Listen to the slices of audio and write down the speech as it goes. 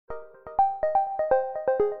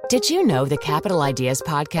Did you know the Capital Ideas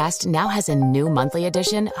podcast now has a new monthly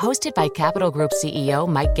edition hosted by Capital Group CEO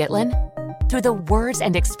Mike Gitlin? Through the words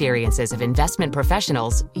and experiences of investment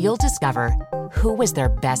professionals, you'll discover who was their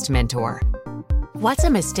best mentor, what's a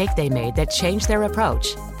mistake they made that changed their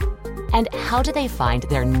approach, and how do they find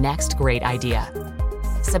their next great idea.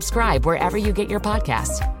 Subscribe wherever you get your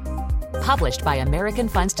podcasts. Published by American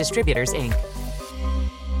Funds Distributors, Inc.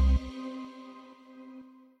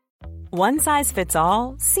 One size fits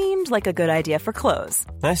all seemed like a good idea for clothes.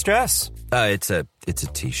 Nice dress. It's a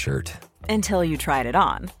t-shirt. Until you tried it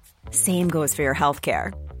on. Same goes for your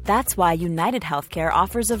healthcare. That's why United Healthcare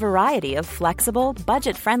offers a variety of flexible,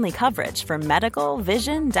 budget-friendly coverage for medical,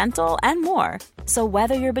 vision, dental, and more. So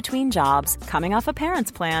whether you're between jobs, coming off a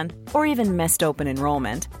parent's plan, or even missed open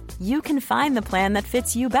enrollment, you can find the plan that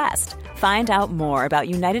fits you best. Find out more about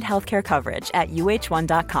United Healthcare coverage at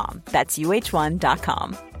uh1.com. That's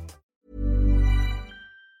uh1.com.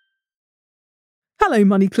 Hello,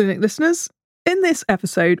 Money Clinic listeners. In this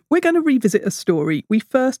episode, we're going to revisit a story we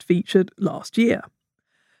first featured last year.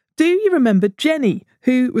 Do you remember Jenny,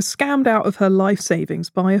 who was scammed out of her life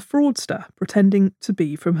savings by a fraudster pretending to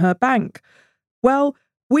be from her bank? Well,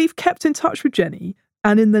 we've kept in touch with Jenny,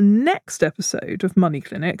 and in the next episode of Money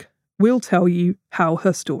Clinic, we'll tell you how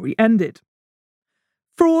her story ended.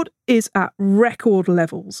 Fraud is at record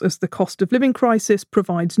levels as the cost of living crisis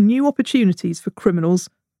provides new opportunities for criminals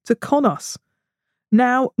to con us.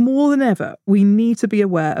 Now, more than ever, we need to be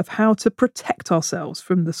aware of how to protect ourselves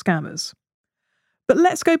from the scammers. But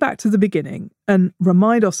let's go back to the beginning and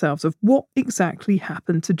remind ourselves of what exactly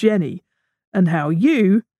happened to Jenny and how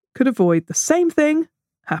you could avoid the same thing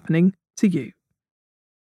happening to you.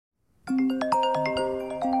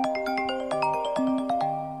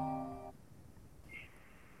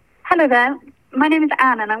 Hello there. My name is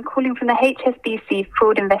Anne and I'm calling from the HSBC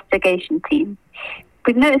Fraud Investigation Team.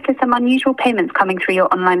 We've noticed there's some unusual payments coming through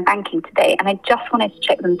your online banking today, and I just wanted to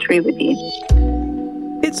check them through with you.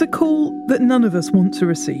 It's a call that none of us want to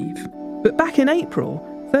receive. But back in April,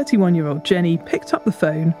 31-year-old Jenny picked up the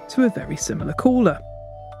phone to a very similar caller.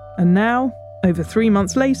 And now, over 3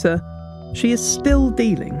 months later, she is still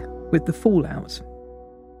dealing with the fallout.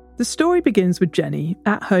 The story begins with Jenny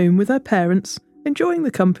at home with her parents, enjoying the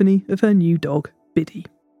company of her new dog, Biddy.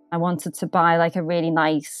 I wanted to buy like a really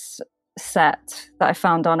nice set that I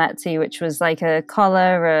found on Etsy, which was like a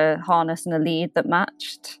collar, a harness and a lead that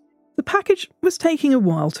matched. The package was taking a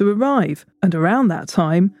while to arrive, and around that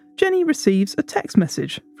time, Jenny receives a text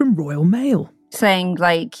message from Royal Mail. Saying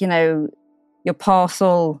like, your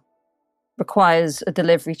parcel requires a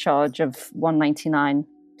delivery charge of $1.99.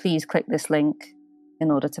 Please click this link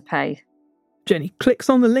in order to pay. Jenny clicks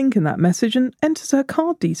on the link in that message and enters her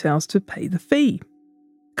card details to pay the fee.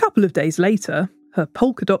 A couple of days later, her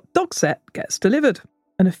polka dot dog set gets delivered,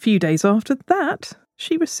 and a few days after that,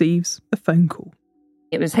 she receives a phone call.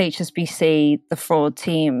 It was HSBC, the fraud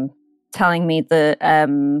team, telling me that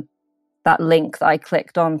that link that I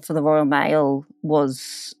clicked on for the Royal Mail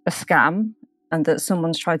was a scam and that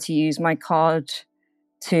someone's tried to use my card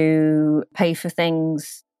to pay for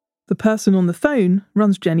things. The person on the phone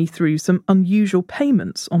runs Jenny through some unusual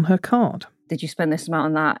payments on her card. Did you spend this amount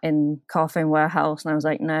on that in Carphone Warehouse? And I was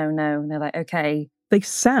like, no. And they're like, okay. They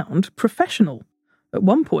sound professional. At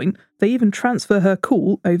one point, they even transfer her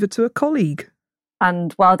call over to a colleague.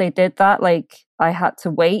 And while they did that, I had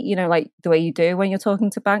to wait, like the way you do when you're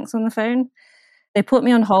talking to banks on the phone. They put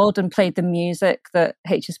me on hold and played the music that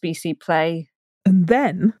HSBC play. And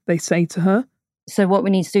then they say to her, so what we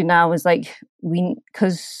need to do now is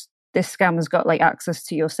because this scammer's got access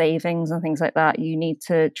to your savings and things like that, you need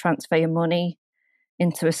to transfer your money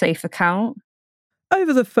into a safe account.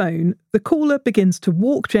 Over the phone, the caller begins to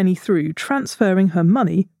walk Jenny through transferring her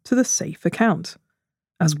money to the safe account.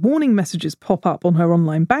 As warning messages pop up on her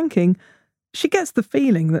online banking, she gets the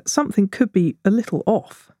feeling that something could be a little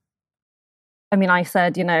off. I mean, I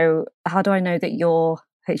said, how do I know that you're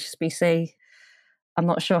HSBC? I'm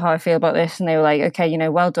not sure how I feel about this. And they were like, okay,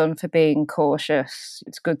 well done for being cautious.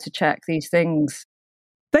 It's good to check these things.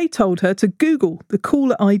 They told her to Google the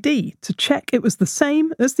caller ID to check it was the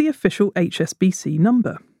same as the official HSBC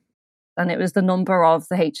number. And it was the number of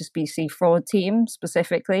the HSBC fraud team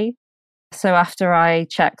specifically. So after I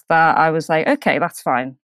checked that, I was like, okay, that's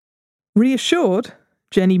fine. Reassured,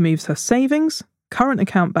 Jenny moves her savings, current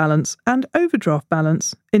account balance and overdraft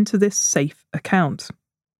balance into this safe account.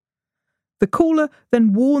 The caller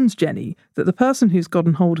then warns Jenny that the person who's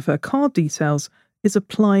gotten hold of her card details is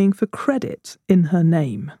applying for credit in her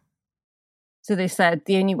name. So they said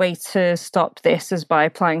the only way to stop this is by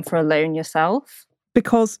applying for a loan yourself.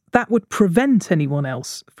 Because that would prevent anyone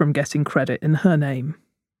else from getting credit in her name.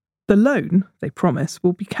 The loan, they promise,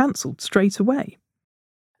 will be cancelled straight away.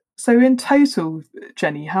 So in total,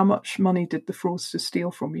 Jenny, how much money did the fraudsters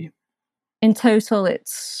steal from you? In total,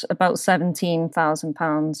 it's about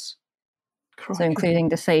 £17,000. So including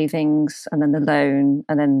the savings and then the loan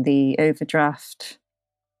and then the overdraft.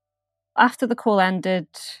 After the call ended,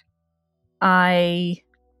 I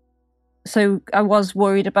was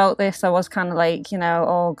worried about this. I was kind of like,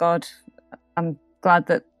 oh God, I'm glad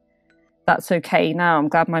that that's okay now. I'm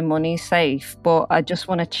glad my money's safe. But I just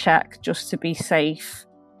want to check, just to be safe,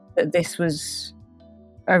 that this was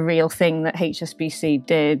a real thing that HSBC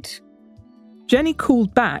did. Jenny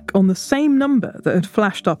called back on the same number that had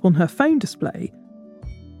flashed up on her phone display,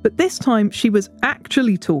 but this time she was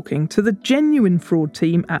actually talking to the genuine fraud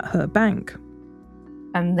team at her bank.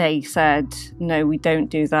 And they said, no, we don't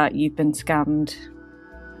do that, you've been scammed.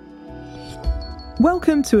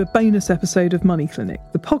 Welcome to a bonus episode of Money Clinic,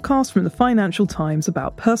 the podcast from the Financial Times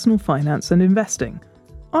about personal finance and investing.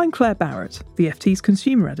 I'm Claire Barrett, the FT's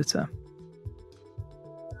consumer editor.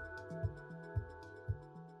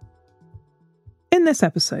 In this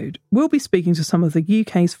episode, we'll be speaking to some of the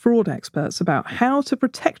UK's fraud experts about how to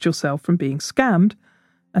protect yourself from being scammed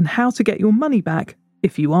and how to get your money back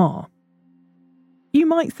if you are. You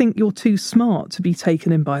might think you're too smart to be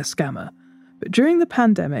taken in by a scammer, but during the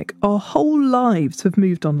pandemic, our whole lives have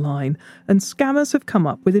moved online and scammers have come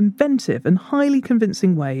up with inventive and highly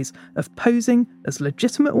convincing ways of posing as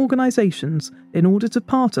legitimate organisations in order to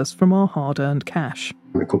part us from our hard-earned cash.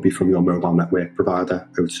 It could be from your mobile network provider,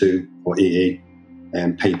 O2 or EE,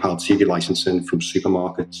 PayPal TV licensing, from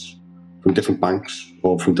supermarkets, from different banks,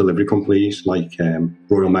 or from delivery companies like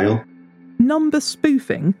Royal Mail. Number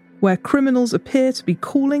spoofing, where criminals appear to be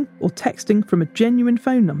calling or texting from a genuine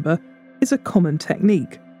phone number, is a common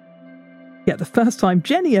technique. Yet the first time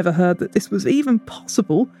Jenny ever heard that this was even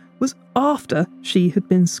possible was after she had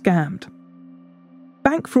been scammed.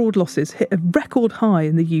 Bank fraud losses hit a record high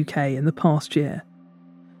in the UK in the past year.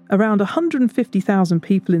 Around 150,000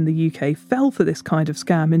 people in the UK fell for this kind of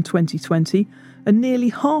scam in 2020, and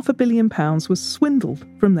nearly £500 million was swindled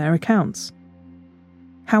from their accounts.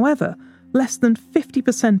 However, less than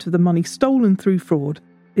 50% of the money stolen through fraud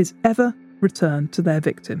is ever returned to their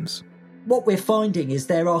victims. What we're finding is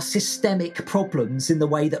there are systemic problems in the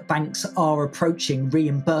way that banks are approaching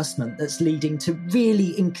reimbursement that's leading to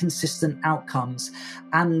really inconsistent outcomes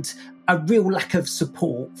and a real lack of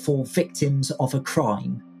support for victims of a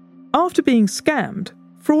crime. After being scammed,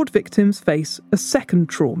 fraud victims face a second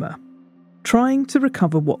trauma, trying to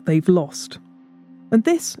recover what they've lost. And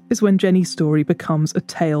this is when Jenny's story becomes a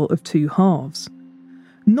tale of two halves.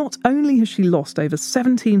 Not only has she lost over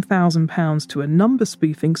 £17,000 to a number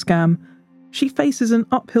spoofing scam, she faces an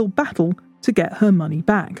uphill battle to get her money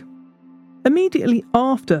back. Immediately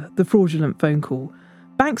after the fraudulent phone call,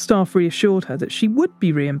 bank staff reassured her that she would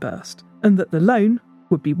be reimbursed and that the loan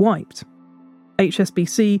would be wiped.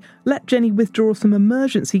 HSBC let Jenny withdraw some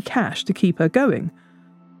emergency cash to keep her going,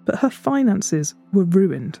 but her finances were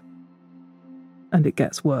ruined. And it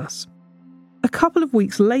gets worse. A couple of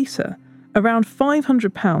weeks later, around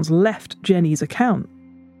 £500 left Jenny's account,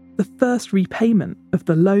 the first repayment of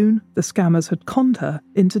the loan the scammers had conned her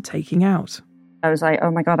into taking out. I was like,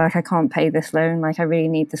 oh my God, I can't pay this loan. I really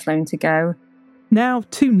need this loan to go. Now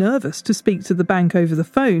too nervous to speak to the bank over the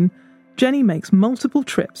phone, Jenny makes multiple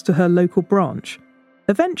trips to her local branch,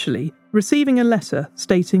 eventually receiving a letter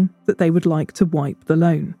stating that they would like to wipe the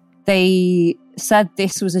loan. They said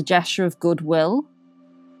this was a gesture of goodwill,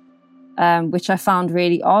 which I found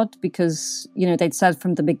really odd because, they'd said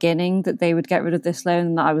from the beginning that they would get rid of this loan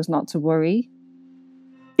and that I was not to worry.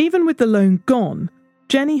 Even with the loan gone,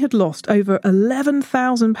 Jenny had lost over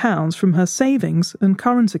 £11,000 from her savings and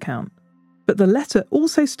current account. But the letter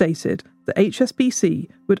also stated that HSBC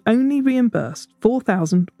would only reimburse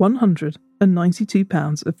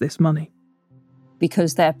 £4,192 of this money.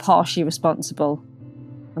 Because they're partially responsible,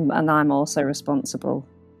 and I'm also responsible.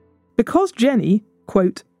 Because Jenny,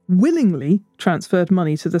 quote, willingly transferred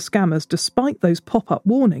money to the scammers despite those pop-up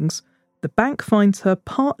warnings, the bank finds her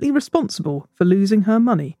partly responsible for losing her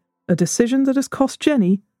money, a decision that has cost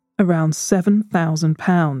Jenny around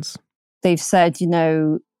 £7,000. They've said,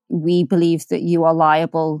 we believe that you are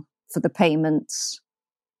liable for the payments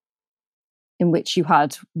in which you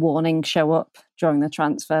had warnings show up during the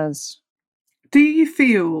transfers. Do you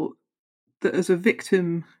feel that as a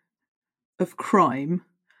victim of crime,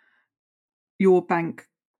 your bank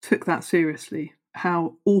took that seriously?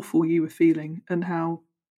 How awful you were feeling and how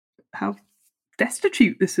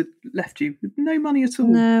destitute this had left you with no money at all?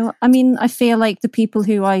 No, I feel like the people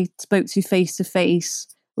who I spoke to face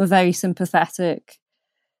were very sympathetic.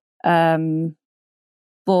 But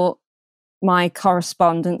But my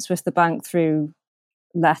correspondence with the bank through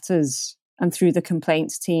letters and through the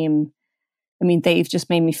complaints team, I mean, they've just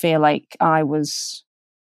made me feel like I was,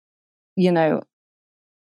 a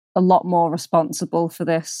lot more responsible for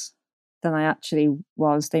this than I actually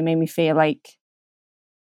was. They made me feel like,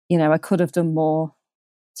 I could have done more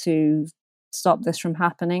to stop this from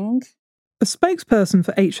happening. A spokesperson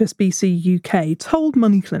for HSBC UK told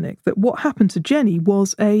Money Clinic that what happened to Jenny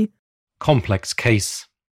was a complex case,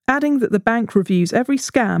 adding that the bank reviews every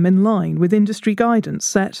scam in line with industry guidance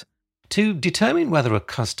set to determine whether a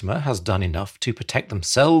customer has done enough to protect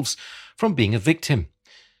themselves from being a victim.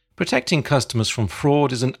 Protecting customers from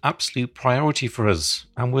fraud is an absolute priority for us,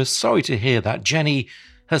 and we're sorry to hear that Jenny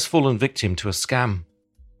has fallen victim to a scam.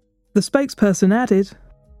 The spokesperson added,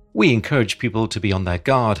 "We encourage people to be on their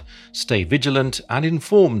guard, stay vigilant and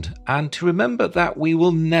informed, and to remember that we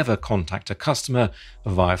will never contact a customer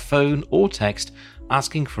via phone or text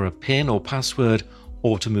asking for a PIN or password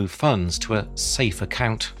or to move funds to a safe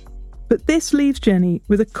account." But this leaves Jenny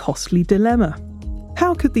with a costly dilemma.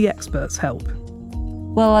 How could the experts help?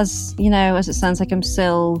 Well, as it sounds like I'm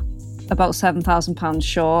still about £7,000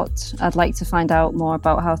 short, I'd like to find out more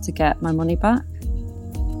about how to get my money back.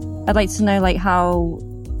 I'd like to know how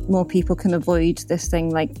more people can avoid this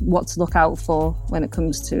thing, what to look out for when it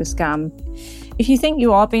comes to a scam. If you think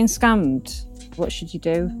you are being scammed, what should you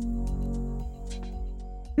do?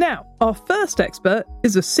 Now, our first expert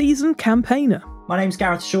is a seasoned campaigner. My name's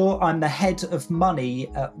Gareth Shaw. I'm the head of money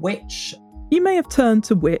at Which. You may have turned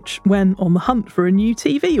to Which when on the hunt for a new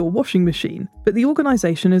TV or washing machine, but the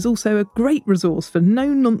organisation is also a great resource for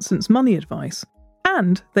no-nonsense money advice,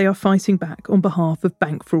 and they are fighting back on behalf of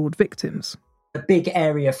bank fraud victims. A big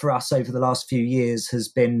area for us over the last few years has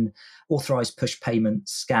been authorised push payment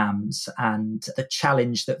scams and the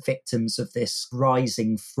challenge that victims of this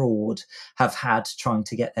rising fraud have had trying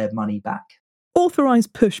to get their money back.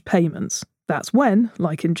 Authorised push payments. That's when,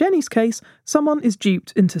 like in Jenny's case, someone is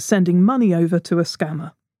duped into sending money over to a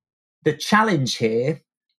scammer. The challenge here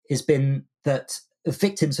has been that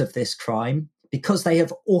victims of this crime, because they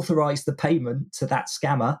have authorised the payment to that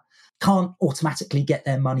scammer, can't automatically get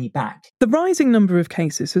their money back. The rising number of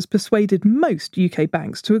cases has persuaded most UK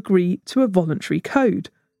banks to agree to a voluntary code,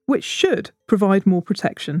 which should provide more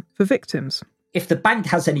protection for victims. If the bank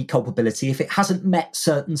has any culpability, if it hasn't met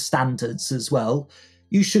certain standards as well,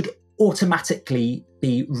 you should automatically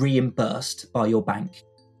be reimbursed by your bank.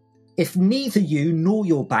 If neither you nor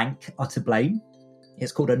your bank are to blame,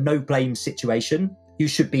 it's called a no-blame situation, you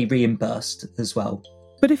should be reimbursed as well.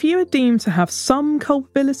 But if you are deemed to have some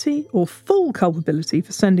culpability or full culpability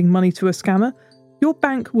for sending money to a scammer, your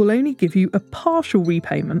bank will only give you a partial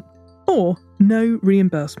repayment or no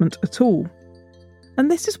reimbursement at all. And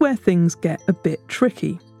this is where things get a bit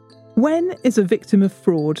tricky. When is a victim of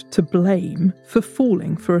fraud to blame for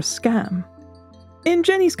falling for a scam? In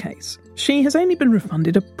Jenny's case, she has only been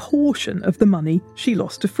refunded a portion of the money she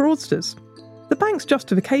lost to fraudsters. The bank's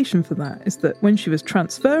justification for that is that when she was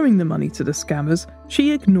transferring the money to the scammers,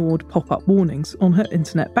 she ignored pop-up warnings on her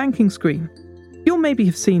internet banking screen. You'll maybe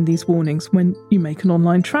have seen these warnings when you make an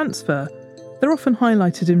online transfer. They're often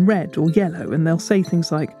highlighted in red or yellow, and they'll say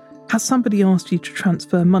things like, "Has somebody asked you to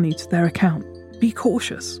transfer money to their account? Be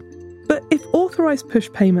cautious." But if authorised push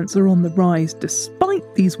payments are on the rise despite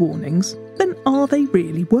these warnings, then are they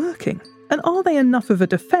really working? And are they enough of a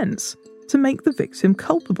defence to make the victim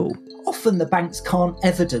culpable? Often the banks can't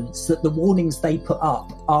evidence that the warnings they put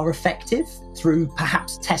up are effective through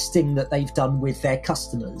perhaps testing that they've done with their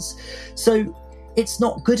customers. So it's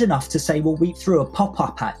not good enough to say, well, we threw a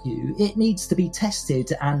pop-up at you. It needs to be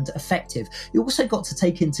tested and effective. You also got to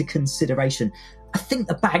take into consideration, I think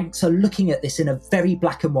the banks are looking at this in a very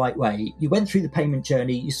black and white way. You went through the payment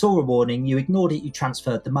journey, you saw a warning, you ignored it, you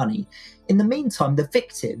transferred the money. In the meantime, the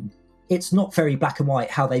victim, it's not very black and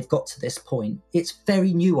white how they've got to this point. It's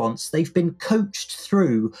very nuanced. They've been coached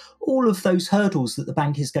through all of those hurdles that the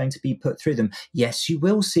bank is going to be put through them. Yes, you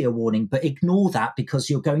will see a warning, but ignore that because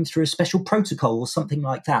you're going through a special protocol or something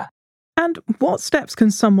like that. And what steps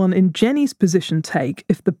can someone in Jenny's position take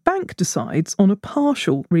if the bank decides on a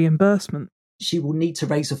partial reimbursement? She will need to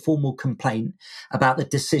raise a formal complaint about the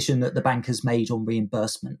decision that the bank has made on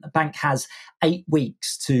reimbursement. The bank has 8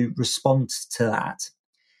 weeks to respond to that.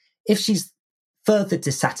 If she's further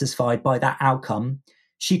dissatisfied by that outcome,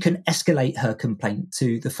 she can escalate her complaint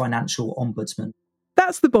to the Financial Ombudsman.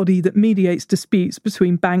 That's the body that mediates disputes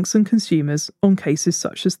between banks and consumers on cases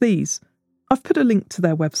such as these. I've put a link to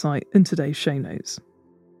their website in today's show notes.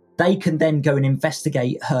 They can then go and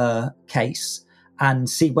investigate her case and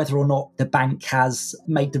see whether or not the bank has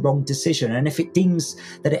made the wrong decision. And if it deems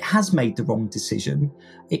that it has made the wrong decision,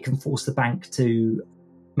 it can force the bank to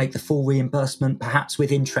make the full reimbursement, perhaps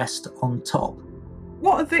with interest on top.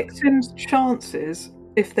 What are victims' chances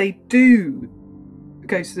if they do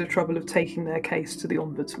go to the trouble of taking their case to the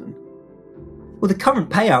Ombudsman? Well, the current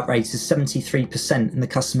payout rate is 73% in the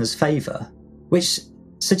customer's favour, which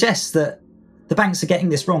suggests that the banks are getting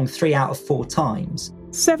this wrong 3 out of 4 times.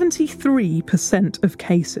 73% of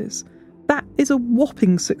cases. That is a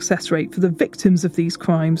whopping success rate for the victims of these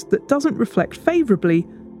crimes that doesn't reflect favourably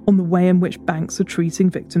on the way in which banks are treating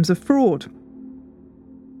victims of fraud.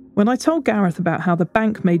 When I told Gareth about how the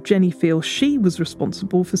bank made Jenny feel she was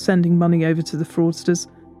responsible for sending money over to the fraudsters,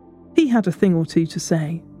 he had a thing or two to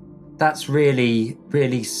say. That's really,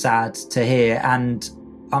 really sad to hear, and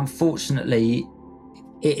unfortunately,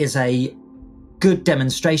 it is a good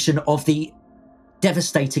demonstration of the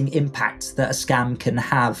devastating impact that a scam can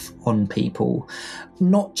have on people.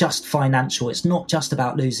 Not just financial, it's not just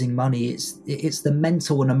about losing money, it's the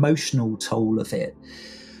mental and emotional toll of it.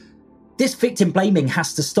 This victim blaming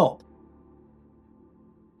has to stop.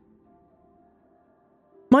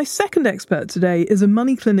 My second expert today is a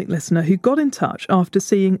Money Clinic listener who got in touch after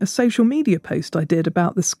seeing a social media post I did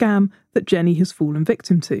about the scam that Jenny has fallen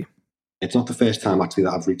victim to. It's not the first time actually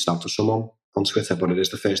that I've reached out to someone on Twitter, but it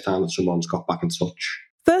is the first time that someone's got back in touch.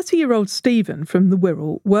 30-year-old Stephen from the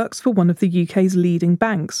Wirral works for one of the UK's leading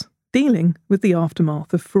banks, dealing with the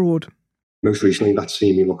aftermath of fraud. Most recently, that's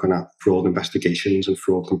seen me looking at fraud investigations and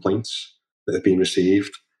fraud complaints that have been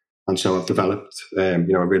received. And so I've developed a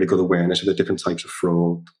really good awareness of the different types of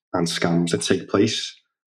fraud and scams that take place,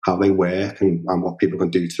 how they work, and what people can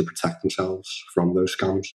do to protect themselves from those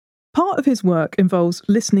scams. Part of his work involves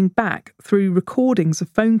listening back through recordings of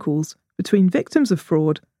phone calls between victims of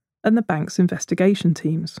fraud and the bank's investigation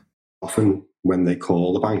teams. Often when they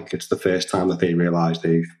call the bank, it's the first time that they realise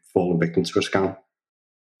they've fallen victim to a scam.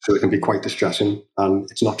 So it can be quite distressing. And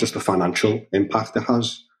it's not just the financial impact it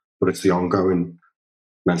has, but it's the ongoing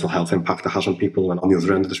mental health impact it has on people. And on the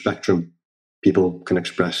other end of the spectrum, people can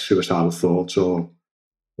express suicidal thoughts or,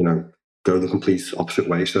 go the complete opposite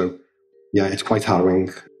way. So, yeah, it's quite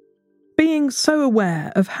harrowing. Being so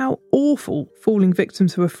aware of how awful falling victim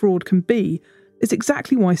to a fraud can be is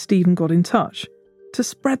exactly why Stephen got in touch, to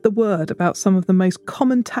spread the word about some of the most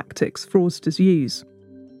common tactics fraudsters use.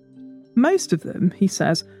 Most of them, he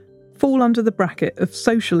says, fall under the bracket of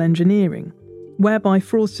social engineering, whereby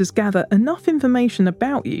fraudsters gather enough information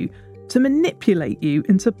about you to manipulate you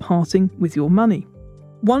into parting with your money.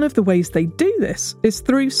 One of the ways they do this is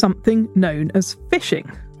through something known as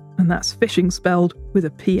phishing, and that's phishing spelled with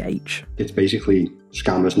a PH. It's basically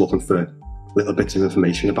scammers looking for little bits of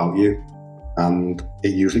information about you, and it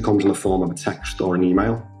usually comes in the form of a text or an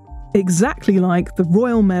email. Exactly like the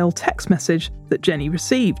Royal Mail text message that Jenny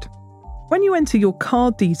received. When you enter your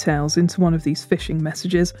card details into one of these phishing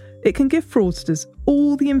messages, it can give fraudsters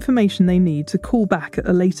all the information they need to call back at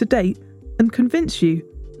a later date and convince you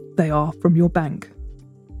they are from your bank.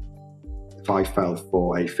 If I fell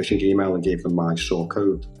for a phishing email and gave them my sort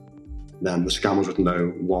code, then the scammers would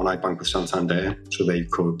know, one, I bank with Santander, so they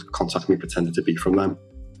could contact me pretending to be from them.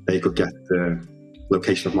 They could get the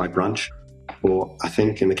location of my branch. Or I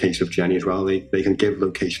think in the case of Jenny as well, they can give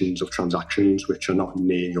locations of transactions which are not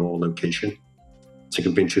near your location to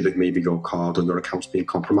convince you that maybe your card or your account's being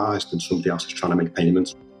compromised and somebody else is trying to make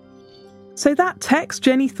payments. So that text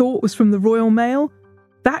Jenny thought was from the Royal Mail,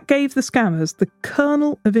 that gave the scammers the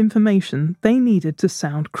kernel of information they needed to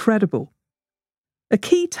sound credible. A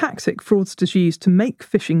key tactic fraudsters use to make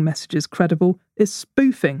phishing messages credible is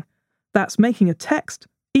spoofing. That's making a text,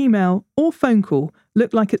 email, or phone call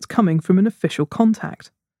look like it's coming from an official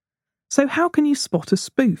contact. So how can you spot a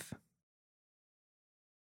spoof?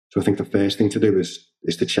 So I think the first thing to do is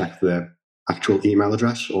to check the actual email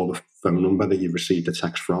address or the phone number that you received the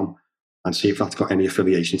text from and see if that's got any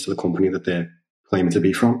affiliation to the company that they're claiming to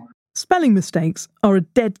be from. Spelling mistakes are a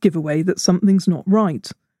dead giveaway that something's not right.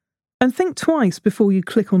 And think twice before you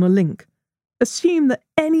click on a link. Assume that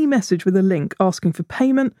any message with a link asking for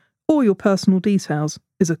payment or your personal details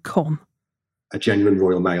is a con. A genuine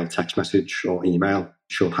Royal Mail text message or email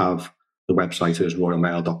should have the website as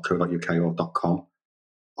royalmail.co.uk or .com.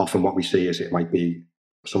 Often what we see is it might be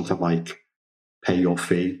something like pay your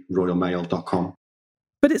fee, royalmail.com.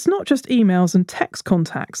 But it's not just emails and text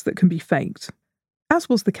contacts that can be faked. As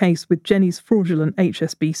was the case with Jenny's fraudulent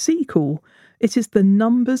HSBC call, it is the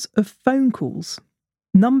numbers of phone calls.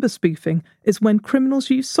 Number spoofing is when criminals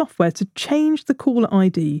use software to change the caller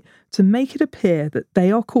ID to make it appear that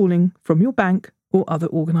they are calling from your bank or other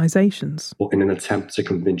organisations. But in an attempt to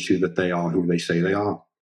convince you that they are who they say they are,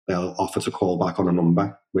 they'll offer to call back on a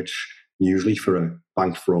number, which usually for a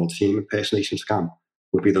bank fraud team impersonation scam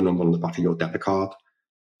would be the number on the back of your debit card.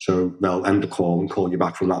 So they'll end the call and call you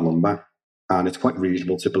back from that number. And it's quite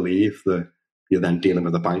reasonable to believe that you're then dealing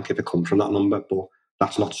with a bank if it comes from that number, but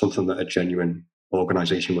that's not something that a genuine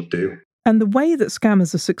organisation would do. And the way that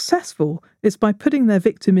scammers are successful is by putting their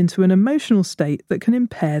victim into an emotional state that can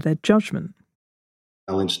impair their judgment.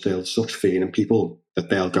 They'll instill such fear in people that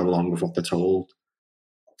they'll go along with what they're told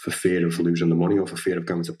for fear of losing the money or for fear of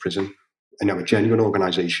going to prison. And a genuine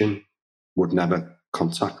organisation would never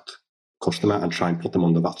contact a customer and try and put them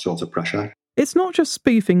under that sort of pressure. It's not just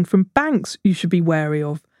spoofing from banks you should be wary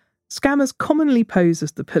of. Scammers commonly pose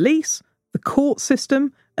as the police, the court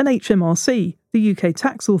system, and HMRC, the UK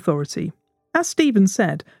tax authority. As Stephen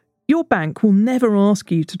said, your bank will never ask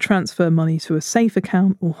you to transfer money to a safe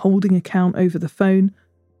account or holding account over the phone,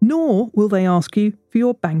 nor will they ask you for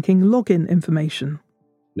your banking login information.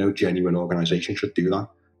 No genuine organisation should do that.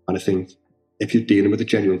 And I think if you're dealing with a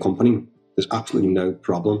genuine company, there's absolutely no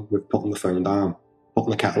problem with putting the phone down,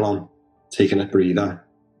 putting the kettle on, taking a breather,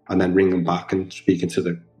 and then ringing back and speaking to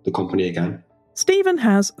the company again. Stephen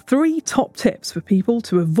has 3 top tips for people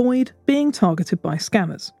to avoid being targeted by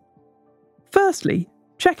scammers. Firstly,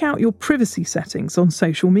 check out your privacy settings on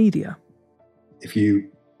social media. If you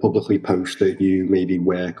publicly post that you maybe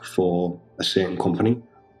work for a certain company,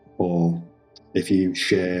 or if you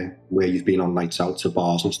share where you've been on nights out to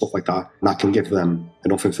bars and stuff like that, that can give them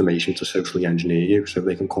enough information to socially engineer you, so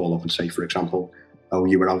they can call up and say, for example, oh,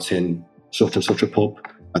 you were out in such and such a pub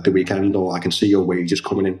at the weekend, or I can see your wages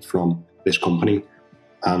coming in from this company.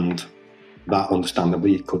 And that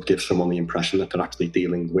understandably could give someone the impression that they're actually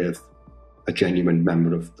dealing with a genuine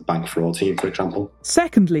member of the bank fraud team, for example.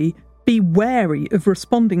 Secondly, be wary of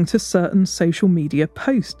responding to certain social media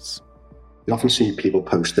posts. You often see people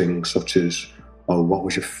posting such as, oh, what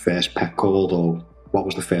was your first pet called, or what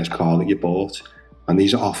was the first car that you bought? And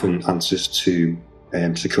these are often answers to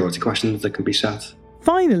security questions that can be set.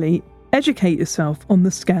 Finally, educate yourself on the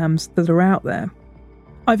scams that are out there.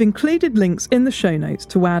 I've included links in the show notes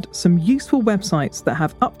to add some useful websites that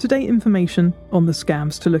have up-to-date information on the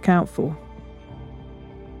scams to look out for.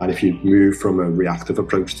 And if you move from a reactive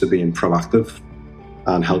approach to being proactive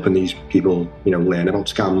and helping these people, learn about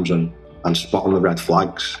scams and spotting the red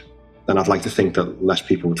flags, then I'd like to think that less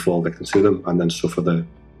people would fall victim to them and then suffer the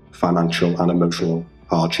financial and emotional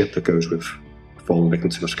hardship that goes with falling victim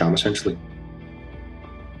to a scam, essentially.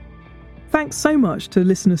 Thanks so much to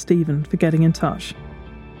listener Stephen for getting in touch.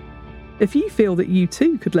 If you feel that you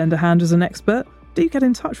too could lend a hand as an expert, do get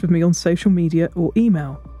in touch with me on social media or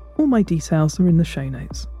email. All my details are in the show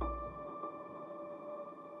notes.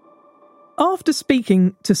 After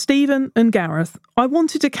speaking to Stephen and Gareth, I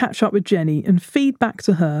wanted to catch up with Jenny and feed back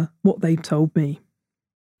to her what they'd told me.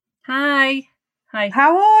 Hi.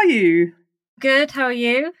 How are you? Good, how are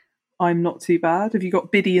you? I'm not too bad. Have you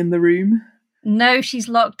got Biddy in the room? No, she's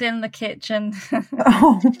locked in the kitchen.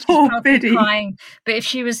 Oh, poor Biddy. Crying. But if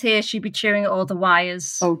she was here, she'd be chewing at all the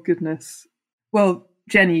wires. Oh, goodness. Well,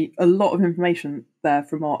 Jenny, a lot of information there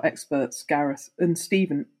from our experts, Gareth and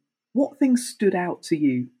Stephen. What things stood out to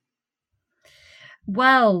you?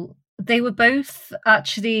 Well, they were both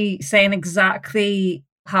actually saying exactly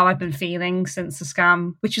how I've been feeling since the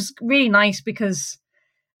scam, which is really nice because,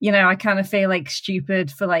 I kind of feel like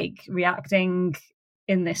stupid for reacting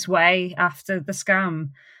in this way after the scam.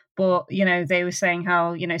 But, they were saying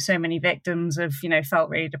how, so many victims have, felt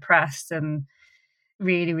really depressed and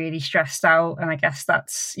really, really stressed out. And I guess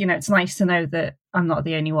that's, it's nice to know that I'm not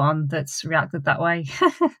the only one that's reacted that way.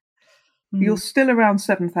 You're still around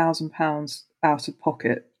 £7,000 out of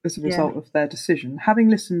pocket as a result of their decision. Having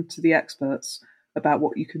listened to the experts about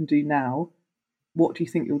what you can do now, what do you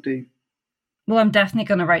think you'll do? Well, I'm definitely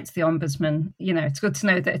going to write to the Ombudsman. It's good to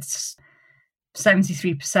know that it's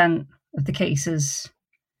 73% of the cases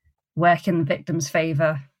work in the victim's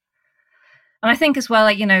favour. And I think as well,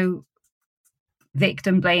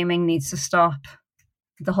 victim blaming needs to stop.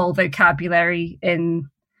 The whole vocabulary in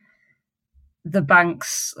the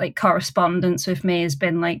bank's correspondence with me has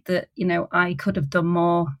been that, I could have done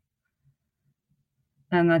more.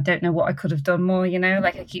 And I don't know what I could have done more,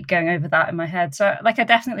 I keep going over that in my head. So I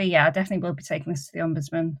definitely will be taking this to the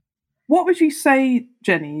Ombudsman. What would you say,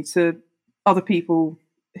 Jenny, to other people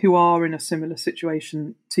who are in a similar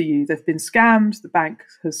situation to you? They've been scammed. The bank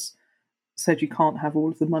has said you can't have all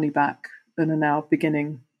of the money back and are now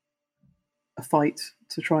beginning a fight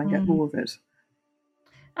to try and get more of it.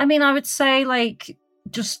 I mean, I would say,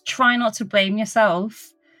 just try not to blame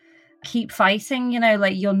yourself. Keep fighting,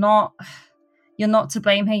 you're not you're not to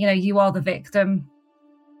blame here. You know, you are the victim.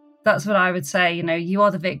 That's what I would say. You know, you are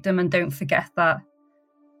the victim, and don't forget that.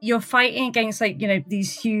 You're fighting against, like, you know,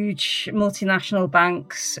 these huge multinational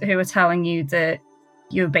banks who are telling you that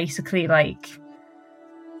you're basically like,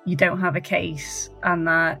 you don't have a case and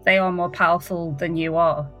that they are more powerful than you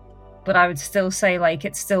are. But I would still say, like,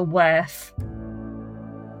 it's still worth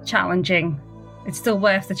challenging. It's still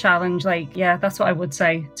worth the challenge. Like, yeah, that's what I would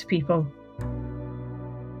say to people.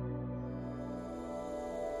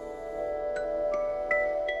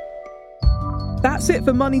 That's it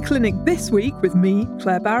for Money Clinic this week with me,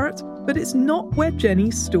 Claire Barrett, but it's not where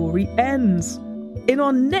Jenny's story ends. In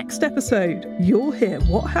our next episode, you'll hear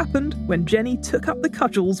what happened when Jenny took up the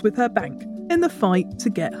cudgels with her bank in the fight to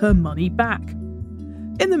get her money back.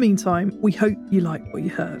 In the meantime, we hope you liked what you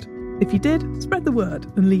heard. If you did, spread the word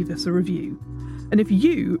and leave us a review. And if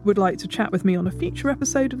you would like to chat with me on a future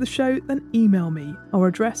episode of the show, then email me. Our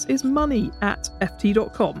address is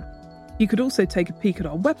money@ft.com. You could also take a peek at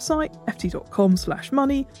our website,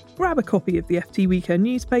 ft.com/money, grab a copy of the FT Weekend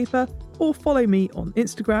newspaper, or follow me on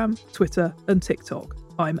Instagram, Twitter and TikTok.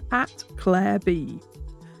 I'm @ClaireB.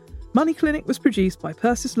 Money Clinic was produced by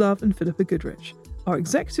Persis Love and Philippa Goodrich. Our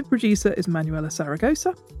executive producer is Manuela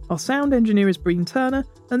Saragosa, our sound engineer is Breen Turner,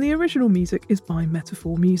 and the original music is by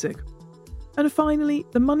Metaphor Music. And finally,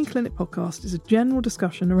 the Money Clinic podcast is a general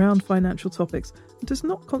discussion around financial topics and does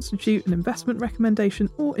not constitute an investment recommendation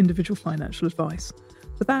or individual financial advice.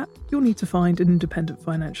 For that, you'll need to find an independent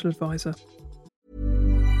financial advisor.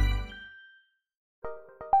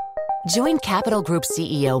 Join Capital Group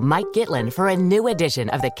CEO Mike Gitlin for a new edition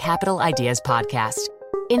of the Capital Ideas Podcast.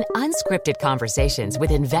 In unscripted conversations with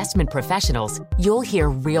investment professionals, you'll hear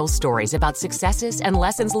real stories about successes and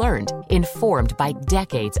lessons learned, informed by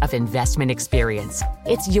decades of investment experience.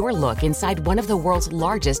 It's your look inside one of the world's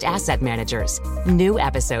largest asset managers. New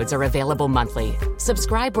episodes are available monthly.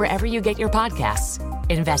 Subscribe wherever you get your podcasts.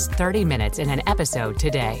 Invest 30 minutes in an episode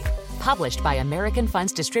today. Published by American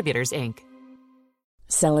Funds Distributors, Inc.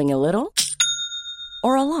 Selling a little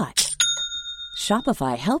or a lot?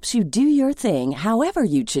 Shopify helps you do your thing however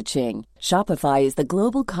you cha-ching. Shopify is the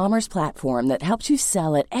global commerce platform that helps you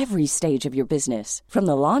sell at every stage of your business. From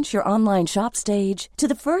the launch your online shop stage to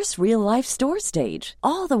the first real-life store stage,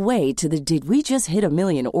 all the way to the did we just hit a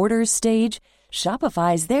million orders stage.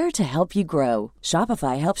 Shopify is there to help you grow.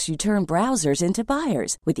 Shopify helps you turn browsers into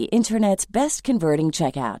buyers with the internet's best converting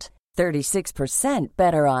checkout. 36%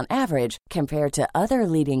 better on average compared to other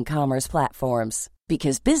leading commerce platforms.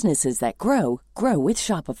 Because businesses that grow, grow with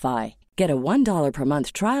Shopify. Get a $1 per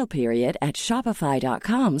month trial period at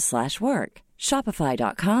shopify.com/work.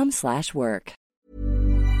 Shopify.com/work.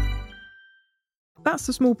 That's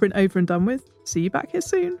the small print over and done with. See you back here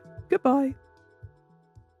soon. Goodbye.